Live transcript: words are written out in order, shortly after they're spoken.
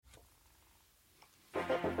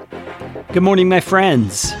Good morning, my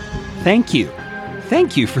friends. Thank you.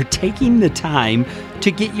 Thank you for taking the time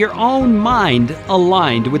to get your own mind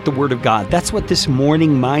aligned with the Word of God. That's what this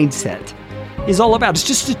morning mindset is all about. It's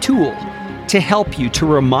just a tool to help you, to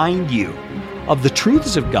remind you of the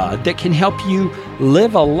truths of God that can help you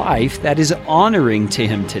live a life that is honoring to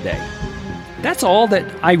Him today. That's all that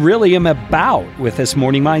I really am about with this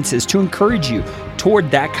morning mindset, is to encourage you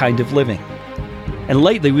toward that kind of living. And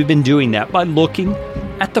lately we've been doing that by looking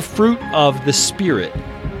at the fruit of the Spirit,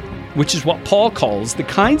 which is what Paul calls the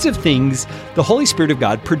kinds of things the Holy Spirit of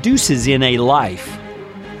God produces in a life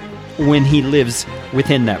when He lives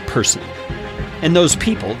within that person. And those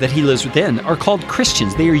people that He lives within are called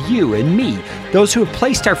Christians. They are you and me, those who have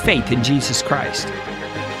placed our faith in Jesus Christ.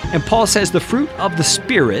 And Paul says the fruit of the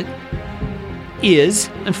Spirit is,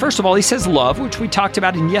 and first of all, he says love, which we talked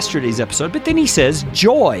about in yesterday's episode, but then he says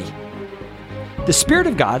joy. The Spirit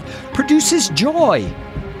of God produces joy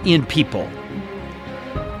in people.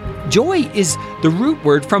 Joy is the root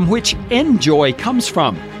word from which enjoy comes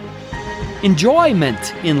from.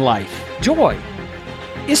 Enjoyment in life, joy,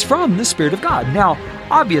 is from the Spirit of God. Now,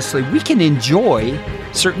 obviously, we can enjoy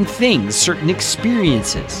certain things, certain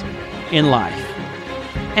experiences in life.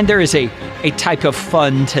 And there is a type of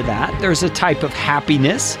fun to that. There's a type of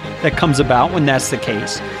happiness that comes about when that's the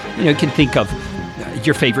case. You can think of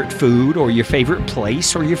your favorite food or your favorite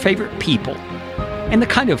place or your favorite people and the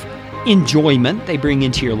kind of enjoyment they bring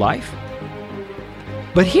into your life.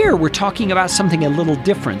 But here we're talking about something a little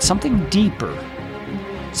different, something deeper,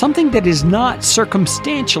 something that is not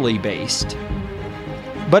circumstantially based,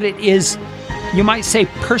 but it is, you might say,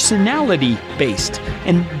 personality based,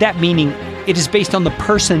 and that meaning it is based on the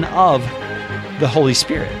person of the Holy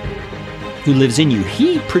Spirit who lives in you.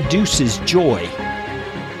 He produces joy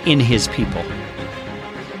in His people.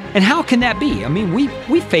 And how can that be? I mean,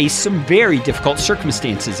 we face some very difficult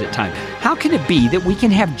circumstances at times. How can it be that we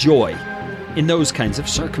can have joy in those kinds of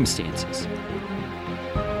circumstances?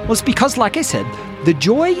 Well, it's because, like I said, the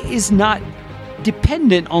joy is not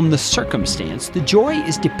dependent on the circumstance. The joy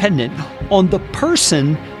is dependent on the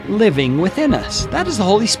person living within us. That is the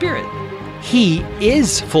Holy Spirit. He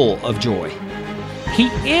is full of joy. He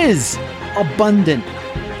is abundant,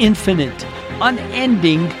 infinite,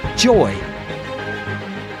 unending joy,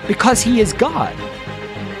 because He is God.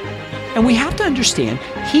 And we have to understand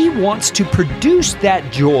He wants to produce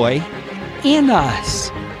that joy in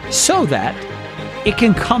us so that it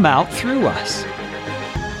can come out through us.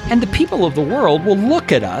 And the people of the world will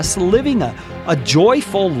look at us living a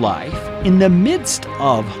joyful life in the midst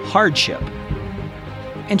of hardship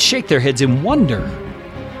and shake their heads in wonder,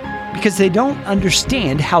 because they don't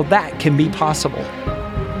understand how that can be possible.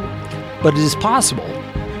 But it is possible.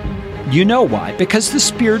 You know why? Because the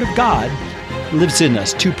Spirit of God lives in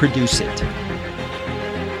us to produce it.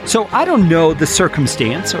 So I don't know the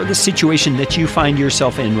circumstance or the situation that you find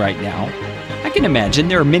yourself in right now. I can imagine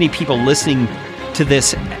there are many people listening to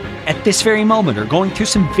this at this very moment or going through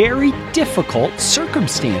some very difficult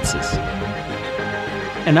circumstances.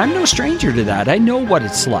 And I'm no stranger to that. I know what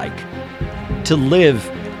it's like to live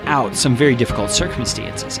out some very difficult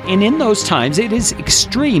circumstances. And in those times, it is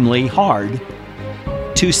extremely hard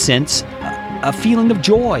to sense a feeling of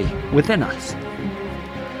joy within us.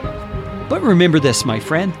 But remember this, my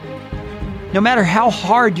friend. No matter how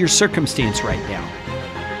hard your circumstance right now,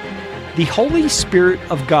 the Holy Spirit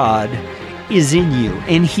of God is in you,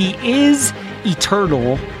 and He is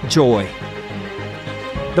eternal joy.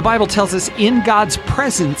 The Bible tells us in God's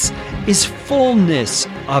presence is fullness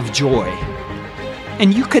of joy.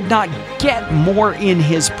 And you could not get more in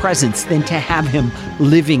His presence than to have Him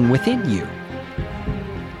living within you.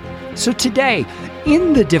 So today,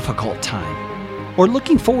 in the difficult time, or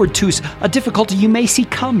looking forward to a difficulty you may see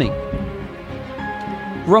coming,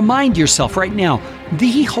 remind yourself right now,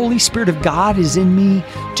 the Holy Spirit of God is in me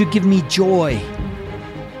to give me joy.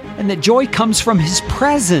 And that joy comes from His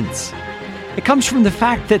presence. It comes from the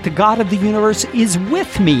fact that the God of the universe is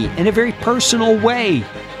with me in a very personal way.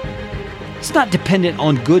 It's not dependent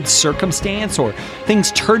on good circumstance or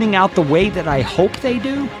things turning out the way that I hope they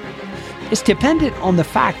do. It's dependent on the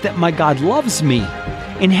fact that my God loves me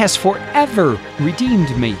and has forever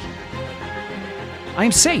redeemed me. I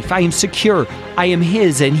am safe, I am secure, I am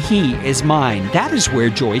His and He is mine. That is where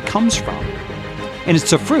joy comes from. And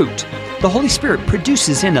it's a fruit the Holy Spirit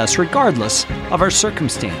produces in us regardless of our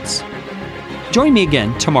circumstance. Join me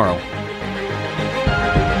again tomorrow